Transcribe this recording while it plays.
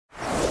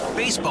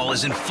Baseball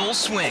is in full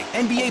swing.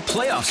 NBA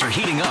playoffs are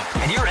heating up,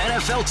 and your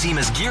NFL team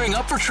is gearing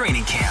up for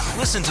training camp.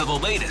 Listen to the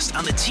latest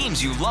on the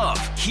teams you love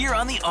here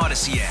on the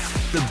Odyssey app.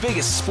 The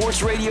biggest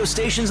sports radio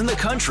stations in the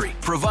country,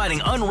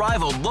 providing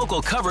unrivaled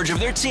local coverage of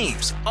their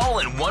teams, all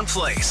in one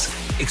place.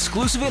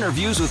 Exclusive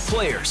interviews with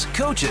players,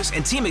 coaches,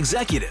 and team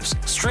executives,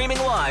 streaming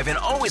live and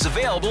always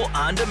available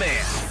on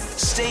demand.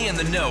 Stay in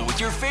the know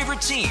with your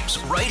favorite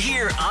teams right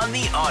here on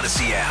the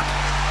Odyssey app.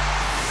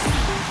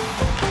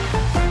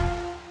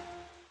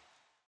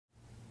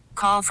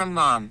 Call from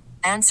mom.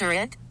 Answer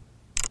it.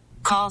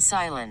 Call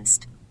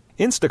silenced.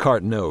 Instacart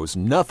knows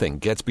nothing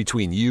gets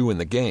between you and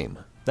the game.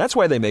 That's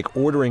why they make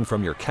ordering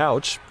from your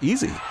couch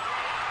easy.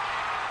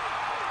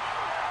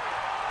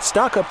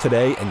 Stock up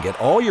today and get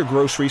all your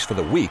groceries for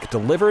the week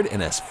delivered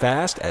in as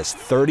fast as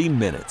 30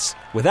 minutes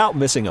without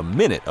missing a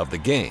minute of the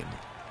game.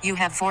 You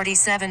have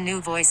 47 new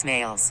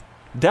voicemails.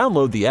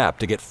 Download the app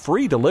to get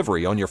free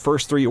delivery on your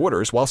first 3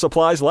 orders while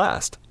supplies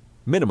last.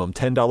 Minimum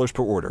 $10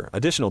 per order.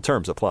 Additional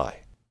terms apply.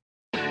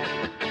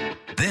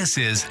 This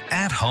is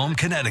At Home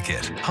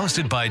Connecticut,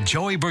 hosted by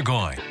Joey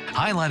Burgoyne,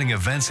 highlighting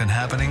events and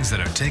happenings that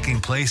are taking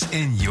place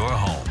in your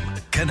home,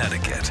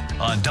 Connecticut,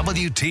 on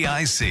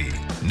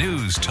WTIC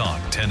News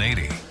Talk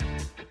 1080.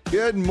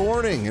 Good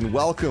morning and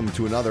welcome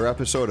to another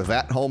episode of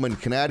At Home in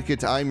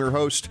Connecticut. I'm your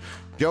host,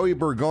 Joey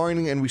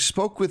Burgoyne, and we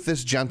spoke with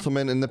this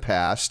gentleman in the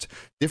past,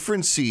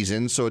 different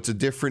seasons, so it's a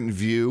different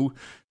view.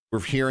 We're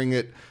hearing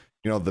it.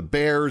 You know, the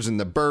bears and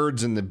the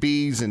birds and the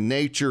bees and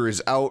nature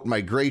is out.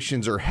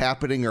 Migrations are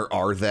happening, or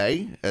are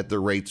they, at the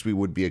rates we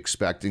would be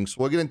expecting? So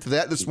we'll get into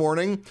that this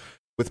morning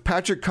with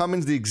Patrick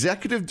Cummins, the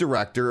executive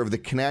director of the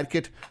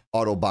Connecticut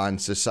Audubon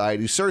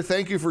Society. Sir,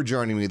 thank you for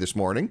joining me this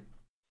morning.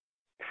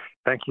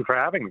 Thank you for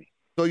having me.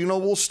 So,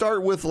 we'll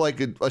start with like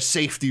a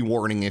safety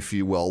warning, if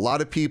you will. A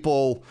lot of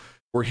people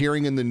we're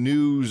hearing in the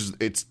news,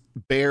 it's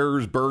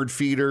bears, bird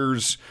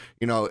feeders.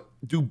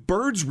 Do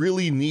birds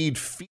really need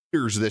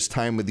feeders this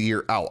time of the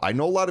year out? I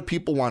know a lot of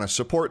people want to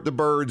support the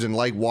birds and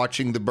like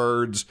watching the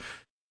birds,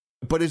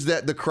 but is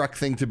that the correct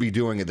thing to be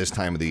doing at this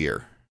time of the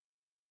year?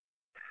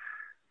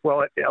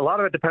 Well, a lot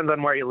of it depends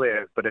on where you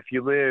live, but if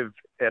you live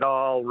at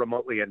all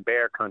remotely in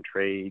bear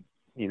country,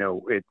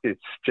 it's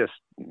just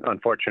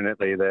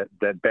unfortunately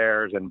that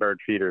bears and bird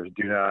feeders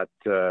do not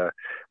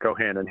go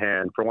hand in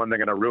hand. For one, they're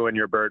going to ruin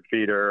your bird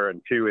feeder,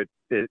 and two,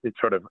 it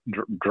sort of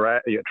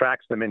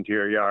attracts them into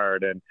your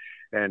yard and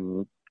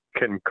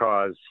can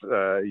cause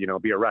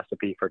be a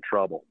recipe for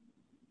trouble.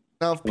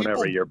 Now, if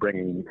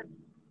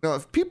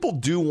people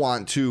do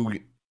want to,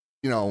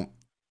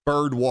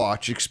 bird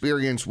watch,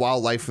 experience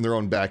wildlife in their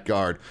own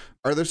backyard,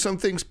 are there some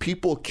things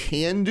people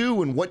can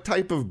do, and what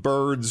type of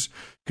birds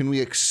can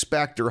we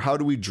expect, or how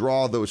do we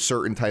draw those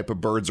certain type of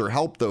birds or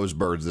help those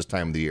birds this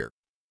time of the year?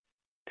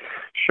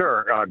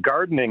 Sure.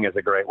 Gardening is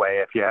a great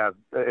way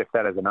if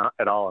that is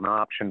at all an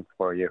option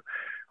for you.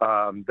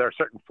 There are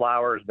certain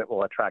flowers that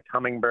will attract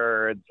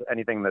hummingbirds,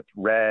 anything that's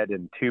red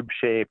and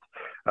tube-shaped,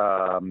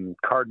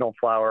 cardinal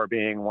flower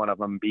being one of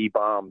them, bee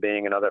balm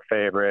being another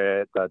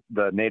favorite,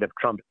 the native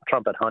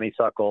trumpet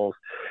honeysuckles,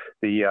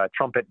 the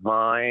trumpet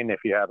vine, if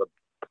you have a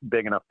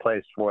big enough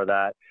place for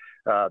that,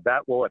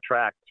 that will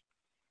attract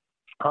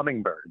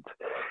hummingbirds.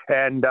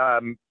 And,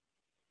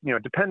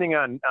 depending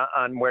on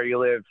where you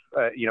live,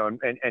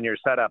 and your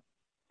setup,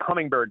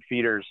 hummingbird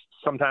feeders,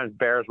 sometimes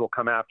bears will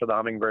come after the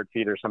hummingbird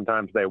feeder,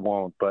 sometimes they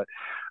won't, but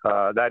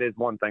that is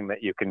one thing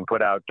that you can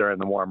put out during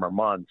the warmer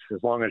months,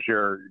 as long as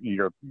you're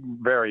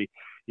very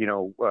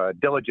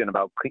diligent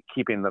about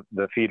keeping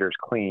the feeders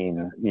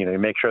clean.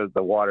 Make sure that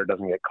the water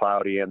doesn't get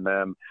cloudy in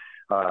them.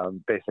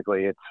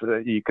 Basically,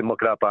 it's you can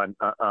look it up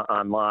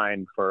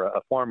online for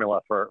a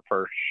formula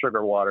for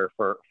sugar water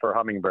for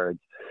hummingbirds,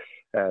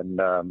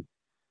 and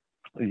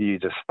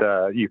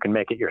you can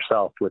make it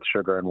yourself with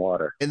sugar and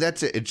water. And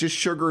that's it. It's just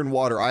sugar and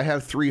water. I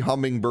have 3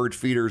 hummingbird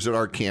feeders at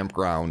our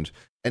campground,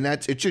 and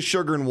it's just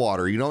sugar and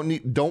water. You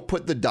don't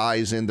put the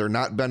dyes in. They're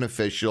not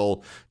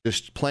beneficial.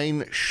 Just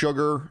plain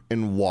sugar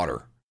and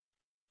water.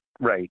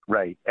 Right.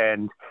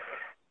 And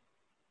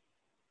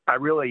I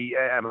really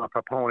am a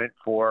proponent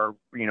for,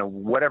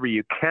 whatever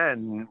you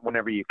can,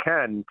 whenever you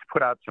can, to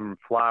put out some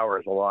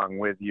flowers along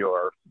with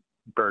your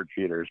bird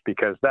feeders,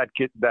 because that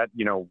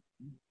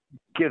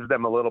gives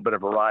them a little bit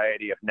of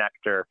variety of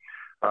nectar.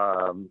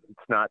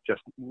 It's not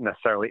just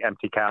necessarily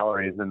empty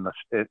calories in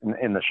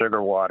the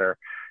sugar water,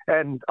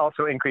 and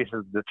also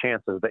increases the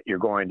chances that you're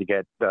going to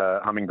get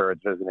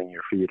hummingbirds visiting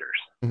your feeders.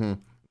 Mm-hmm.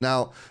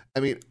 Now,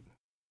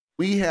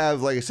 we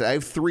have, like I said, I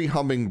have 3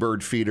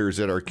 hummingbird feeders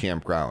at our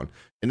campground,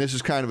 and this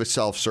is kind of a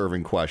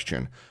self-serving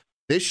question.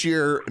 This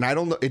year, and I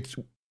don't know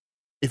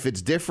if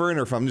it's different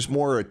or if I'm just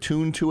more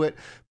attuned to it,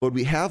 but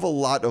we have a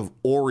lot of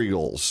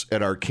orioles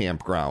at our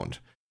campground.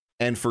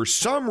 And for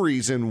some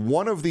reason,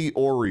 one of the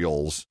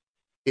orioles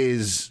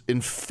is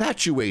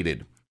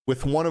infatuated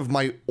with one of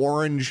my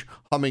orange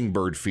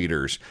hummingbird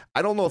feeders.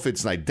 I don't know if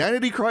it's an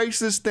identity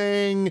crisis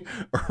thing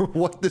or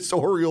what this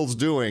oriole's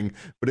doing,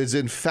 but is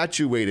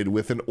infatuated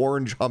with an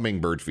orange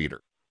hummingbird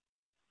feeder.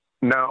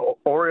 Now,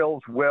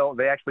 orioles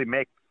they actually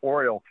make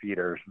oriole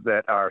feeders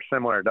that are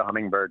similar to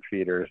hummingbird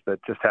feeders that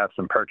just have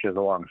some perches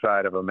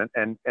alongside of them.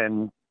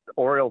 And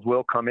orioles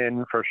will come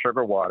in for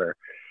sugar water.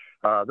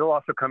 They'll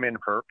also come in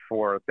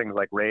for things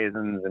like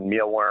raisins and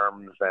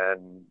mealworms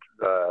and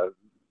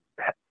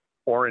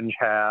orange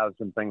halves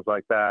and things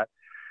like that.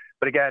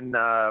 But again,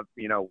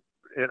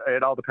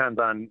 it all depends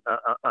on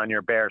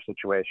your bear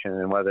situation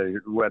and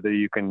whether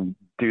you can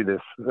do this,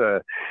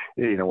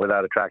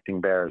 without attracting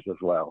bears as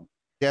well.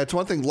 Yeah, it's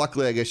one thing.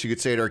 Luckily, I guess you could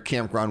say at our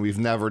campground, we've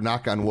never,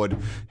 knock on wood,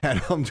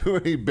 had do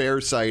any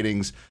bear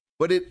sightings.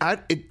 But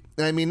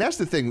that's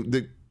the thing.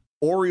 The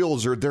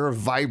orioles they're a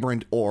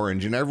vibrant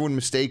orange, and everyone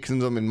mistakes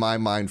them in my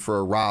mind for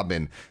a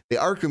robin. They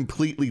are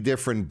completely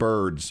different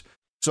birds.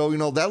 So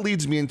that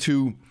leads me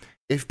into,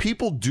 if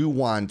people do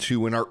want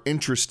to and are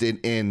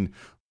interested in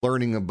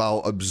learning about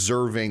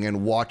observing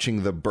and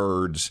watching the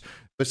birds,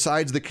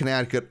 besides the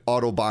Connecticut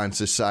Audubon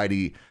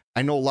Society,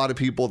 I know a lot of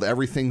people that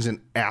everything's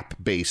an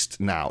app-based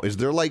now. Is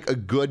there like a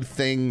good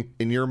thing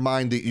in your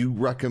mind that you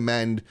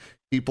recommend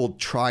people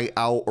try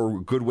out, or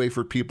a good way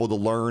for people to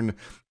learn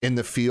in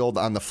the field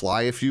on the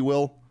fly, if you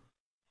will?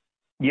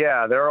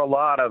 Yeah, there are a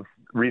lot of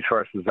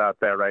resources out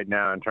there right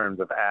now in terms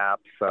of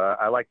apps.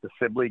 I like the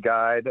Sibley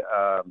Guide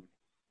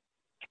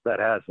that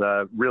has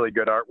really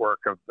good artwork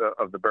of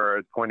the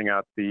birds, pointing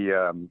out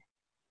the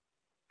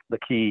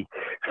key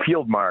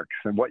field marks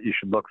and what you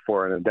should look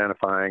for in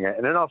identifying it.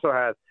 And it also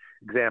has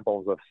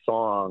examples of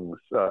songs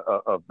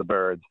of the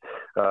birds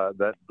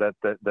that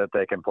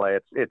they can play.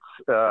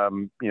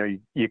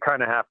 You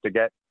kind of have to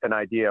get an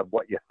idea of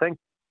what you think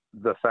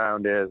the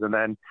sound is, and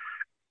then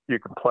you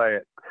can play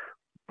it.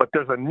 But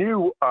there's a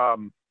new app,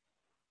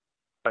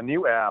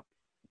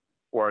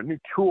 or a new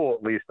tool,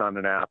 at least on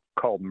an app,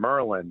 called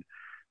Merlin,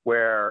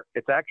 where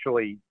it's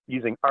actually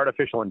using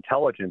artificial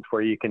intelligence,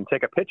 where you can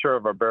take a picture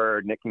of a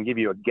bird and it can give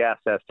you a guess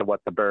as to what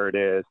the bird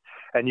is.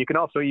 And you can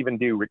also even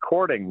do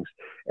recordings,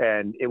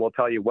 and it will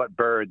tell you what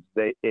birds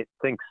it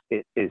thinks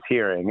it is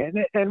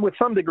hearing. And with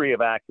some degree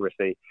of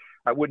accuracy.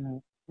 I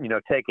wouldn't,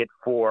 take it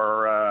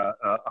for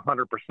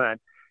 100%.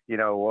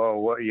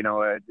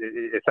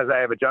 It says I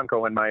have a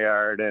junco in my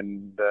yard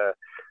and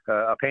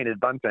a painted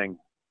bunting.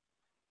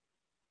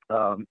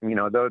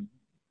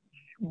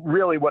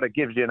 Really what it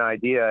gives you an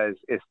idea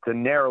is to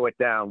narrow it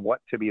down, what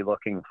to be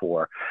looking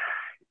for.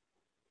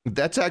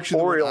 That's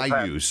actually what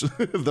I use,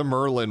 the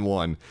Merlin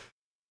one.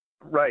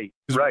 Right.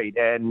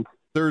 And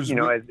there's, we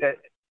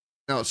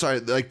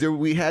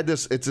had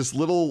this, it's this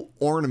little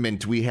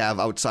ornament we have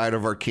outside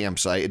of our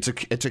campsite.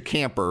 It's a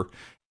camper,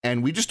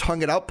 and we just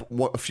hung it up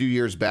a few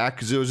years back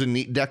because it was a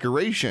neat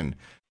decoration.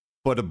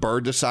 But a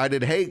bird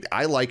decided, hey,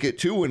 I like it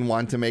too, and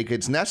wanted to make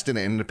its nest in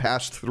it. In the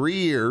past 3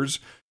 years,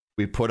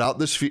 we put out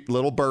this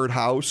little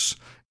birdhouse,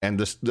 and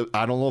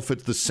I don't know if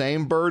it's the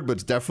same bird, but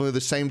it's definitely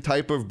the same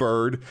type of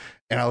bird.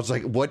 And I was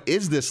like, what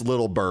is this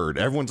little bird?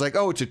 Everyone's like,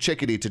 oh, it's a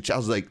chickadee. I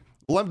was like,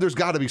 well, there's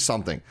got to be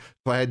something.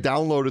 So I had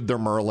downloaded their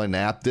Merlin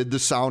app, did the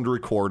sound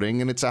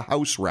recording, and it's a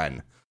house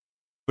wren.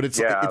 But it's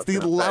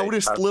the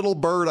loudest little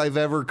bird I've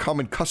ever come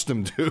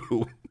accustomed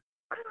to.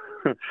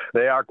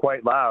 They are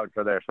quite loud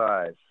for their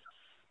size.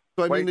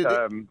 So,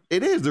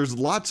 it is. There's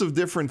lots of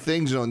different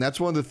things, and that's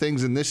one of the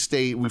things in this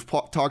state. We've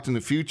talked in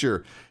the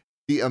future,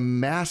 the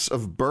mass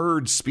of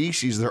bird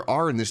species there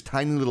are in this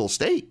tiny little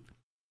state.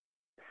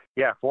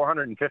 Yeah,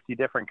 450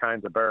 different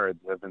kinds of birds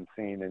have been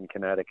seen in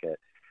Connecticut,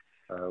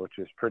 which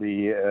is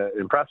pretty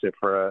impressive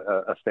for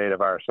a state of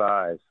our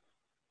size.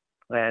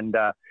 And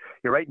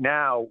right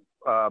now,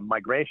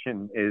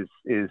 migration is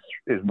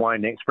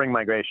winding. Spring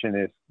migration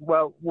is,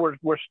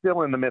 we're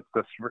still in the midst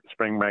of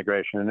spring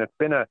migration, and it's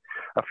been a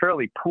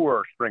fairly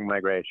poor spring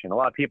migration. A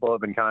lot of people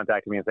have been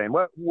contacting me and saying,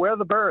 where are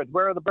the birds?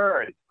 Where are the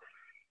birds?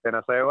 And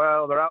I say,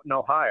 well, they're out in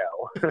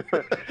Ohio.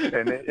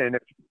 and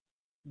if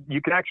you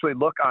can actually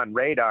look on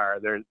radar,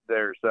 there's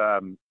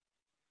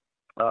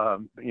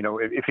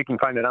if you can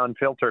find an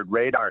unfiltered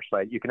radar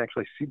site, you can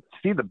actually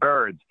see the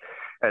birds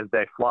as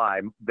they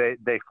fly.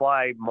 They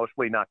fly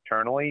mostly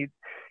nocturnally.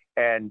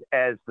 And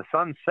as the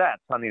sun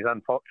sets on these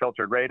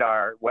unfiltered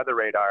weather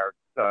radar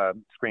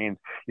screens,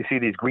 you see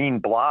these green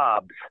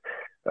blobs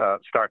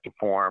start to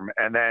form.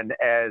 And then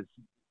as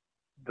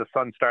the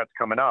sun starts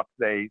coming up,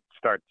 they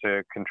start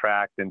to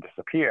contract and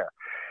disappear.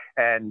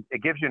 And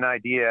it gives you an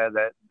idea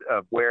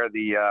of where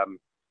the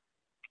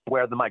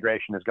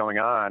migration is going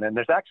on. And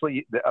there's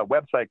actually a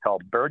website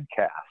called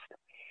Birdcast,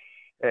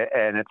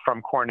 and it's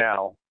from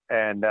Cornell.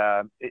 And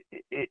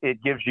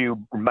it gives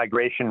you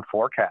migration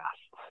forecasts.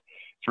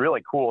 It's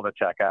really cool to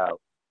check out.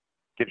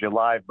 It gives you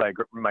live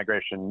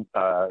migration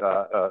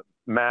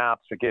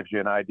maps. It gives you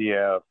an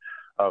idea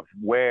of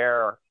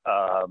where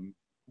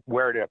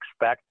to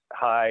expect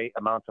high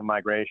amounts of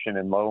migration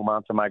and low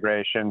amounts of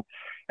migration.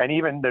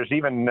 And there's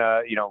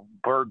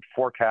bird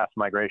forecast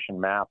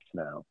migration maps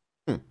now.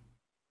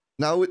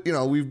 Now,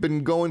 we've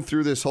been going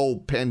through this whole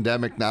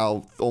pandemic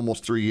now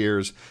almost 3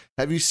 years.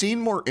 Have you seen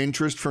more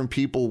interest from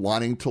people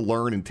wanting to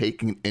learn and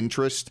taking an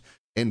interest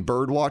in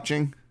bird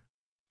watching?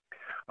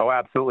 Oh,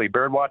 absolutely.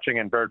 Bird watching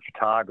and bird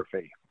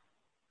photography.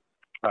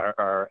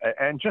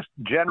 and just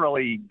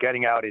generally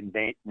getting out in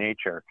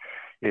nature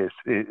is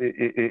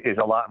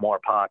a lot more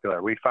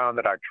popular. We found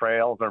that our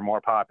trails are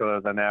more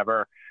popular than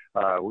ever.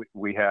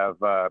 We have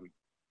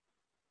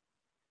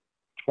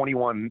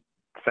 21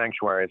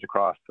 sanctuaries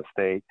across the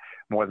state,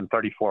 more than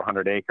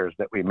 3,400 acres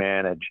that we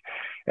manage,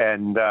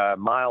 and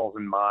miles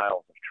and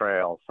miles of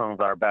trails. Some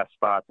of our best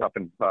spots up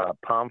in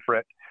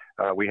Pomfret.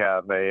 We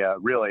have a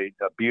really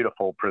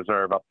beautiful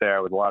preserve up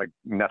there with a lot of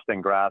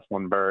nesting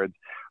grassland birds.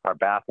 Our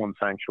Bathland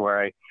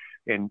Sanctuary.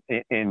 In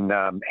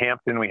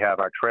Hampton, we have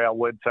our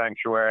Trailwood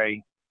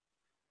Sanctuary.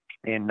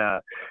 In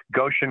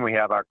Goshen, we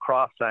have our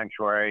Cross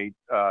Sanctuary,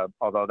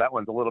 although that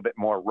one's a little bit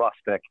more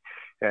rustic,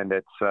 and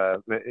it's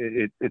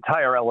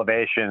higher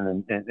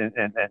elevation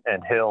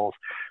and hills.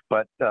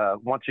 But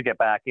once you get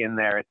back in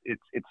there,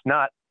 it's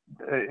not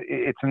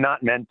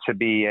meant to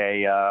be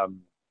a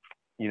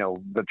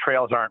the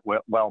trails aren't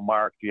well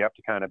marked. You have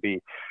to kind of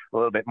be a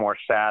little bit more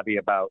savvy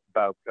about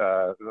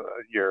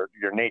your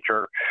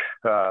nature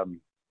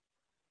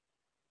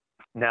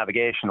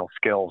navigational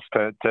skills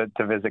to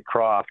visit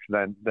Croft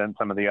than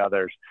some of the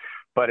others.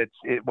 But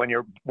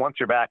once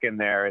you're back in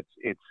there, it's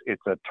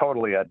a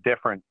totally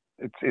different.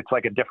 It's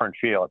like a different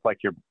feel. It's like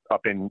you're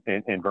up in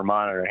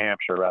Vermont or New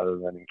Hampshire rather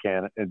than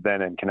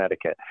in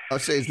Connecticut. I'll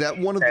say, is that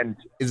one of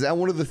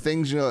the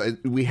things,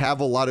 we have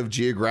a lot of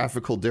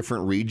geographical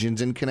different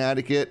regions in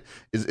Connecticut.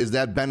 Is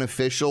that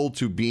beneficial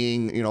to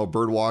being, a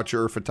bird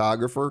watcher or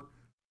photographer?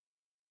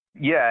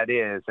 Yeah, it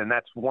is. And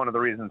that's one of the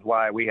reasons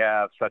why we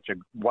have such a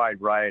wide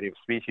variety of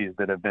species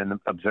that have been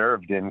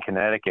observed in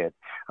Connecticut.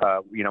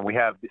 We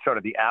have sort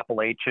of the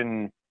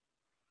Appalachian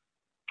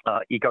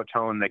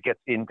ecotone that gets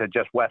into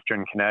just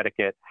Western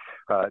Connecticut,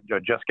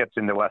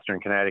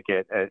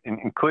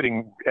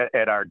 including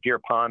at our Deer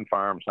Pond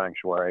Farm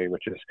Sanctuary,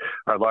 which is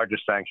our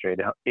largest sanctuary,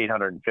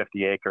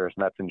 850 acres,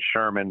 and that's in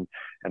Sherman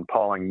and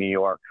Pauling, New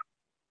York.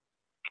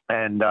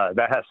 And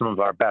that has some of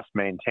our best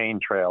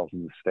maintained trails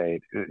in the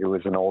state. It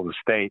was an old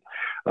estate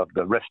of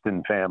the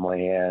Riston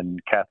family and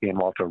Kathy and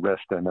Walter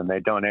Riston, and they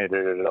donated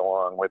it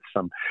along with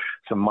some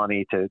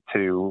money to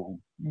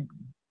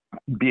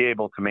be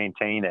able to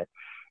maintain it.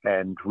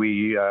 And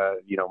we,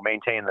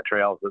 maintain the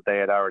trails that they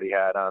had already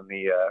had on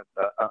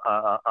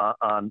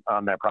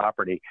on their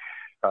property.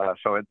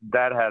 So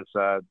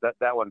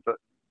that one's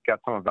got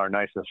some of our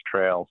nicest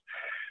trails.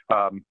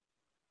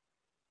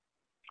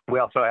 We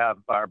also have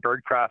our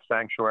Birdcraft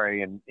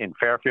Sanctuary in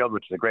Fairfield,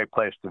 which is a great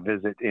place to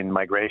visit in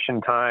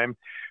migration time.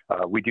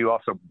 We do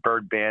also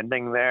bird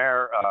banding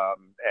there,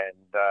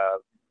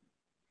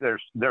 and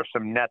there's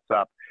some nets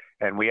up.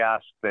 And we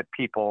ask that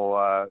people,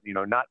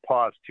 not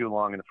pause too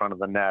long in front of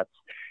the nets,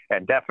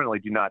 and definitely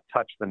do not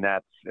touch the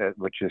nets,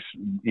 which is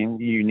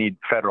you need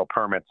federal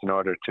permits in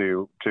order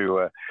to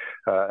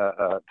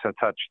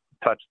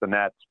touch the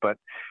nets. But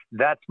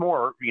that's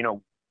more,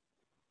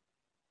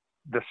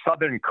 the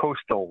southern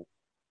coastal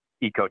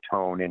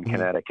ecotone in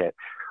Connecticut.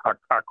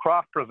 Our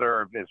Croft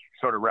Preserve is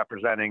sort of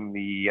representing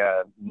the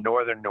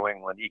northern New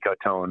England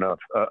ecotone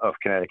of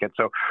Connecticut.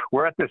 So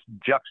we're at this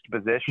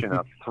juxtaposition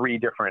of three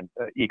different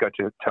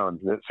ecotones,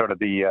 sort of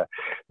the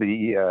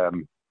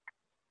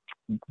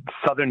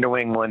southern New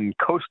England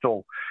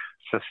coastal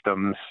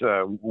systems,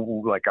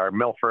 like our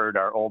Milford,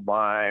 our Old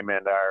Lyme,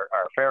 and our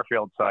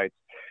Fairfield sites,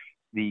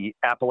 the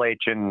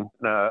Appalachian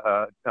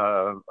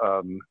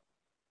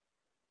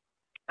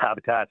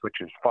habitats,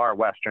 which is far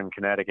western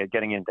Connecticut,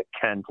 getting into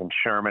Kent and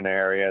Sherman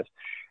areas,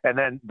 and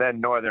then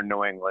northern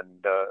New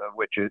England,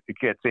 which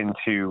gets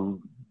into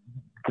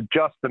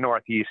just the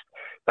northeast,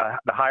 the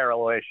higher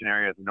elevation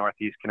areas of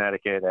northeast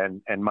Connecticut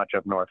and much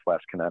of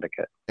northwest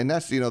Connecticut. And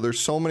that's, there's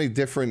so many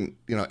different,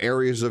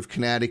 areas of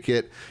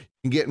Connecticut.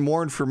 You can get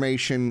more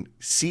information,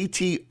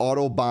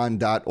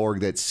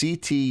 ctaudubon.org. That's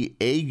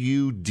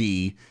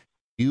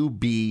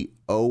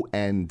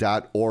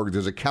CTAUDUBON.org.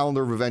 There's a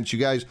calendar of events. You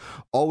guys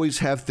always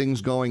have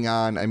things going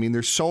on. I mean,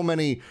 there's so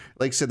many,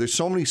 like I said, there's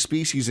so many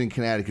species in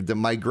Connecticut. The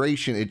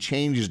migration, it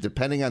changes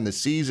depending on the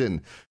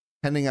season,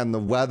 depending on the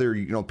weather.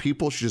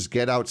 People should just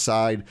get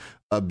outside,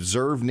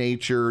 observe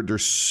nature.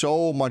 There's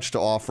so much to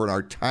offer in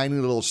our tiny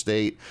little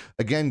state.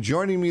 Again,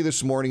 joining me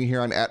this morning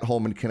here on At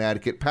Home in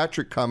Connecticut,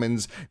 Patrick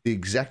Cummins, the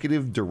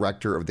Executive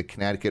Director of the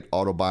Connecticut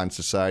Audubon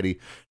Society.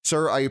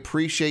 Sir, I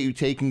appreciate you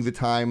taking the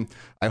time.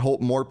 I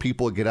hope more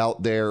people get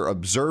out there,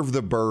 observe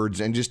the birds,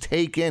 and just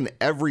take in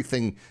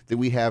everything that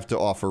we have to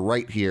offer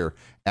right here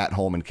at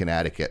home in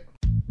Connecticut.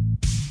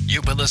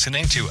 You've been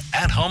listening to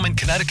At Home in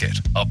Connecticut,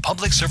 a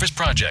public service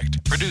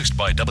project produced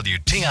by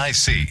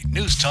WTIC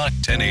News Talk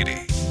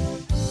 1080.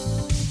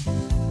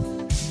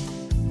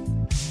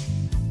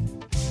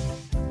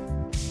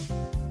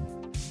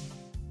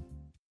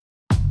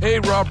 Hey,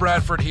 Rob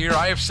Bradford here.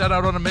 I have set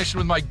out on a mission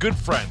with my good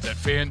friends at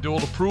FanDuel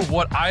to prove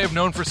what I have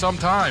known for some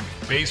time.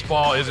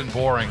 Baseball isn't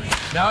boring.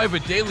 Now I have a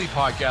daily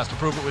podcast to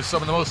prove it with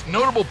some of the most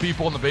notable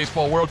people in the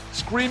baseball world,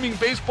 screaming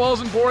baseball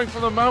isn't boring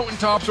from the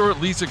mountaintops, or at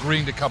least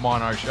agreeing to come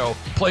on our show.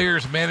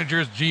 Players,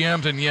 managers,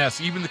 GMs, and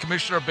yes, even the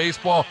commissioner of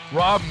baseball,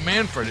 Rob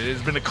Manfred. It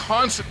has been a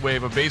constant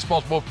wave of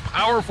baseball's most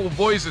powerful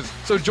voices.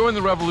 So join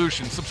the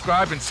revolution.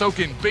 Subscribe and soak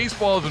in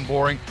Baseball Isn't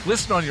Boring.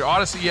 Listen on your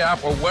Odyssey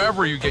app or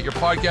wherever you get your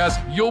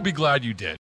podcasts. You'll be glad you did.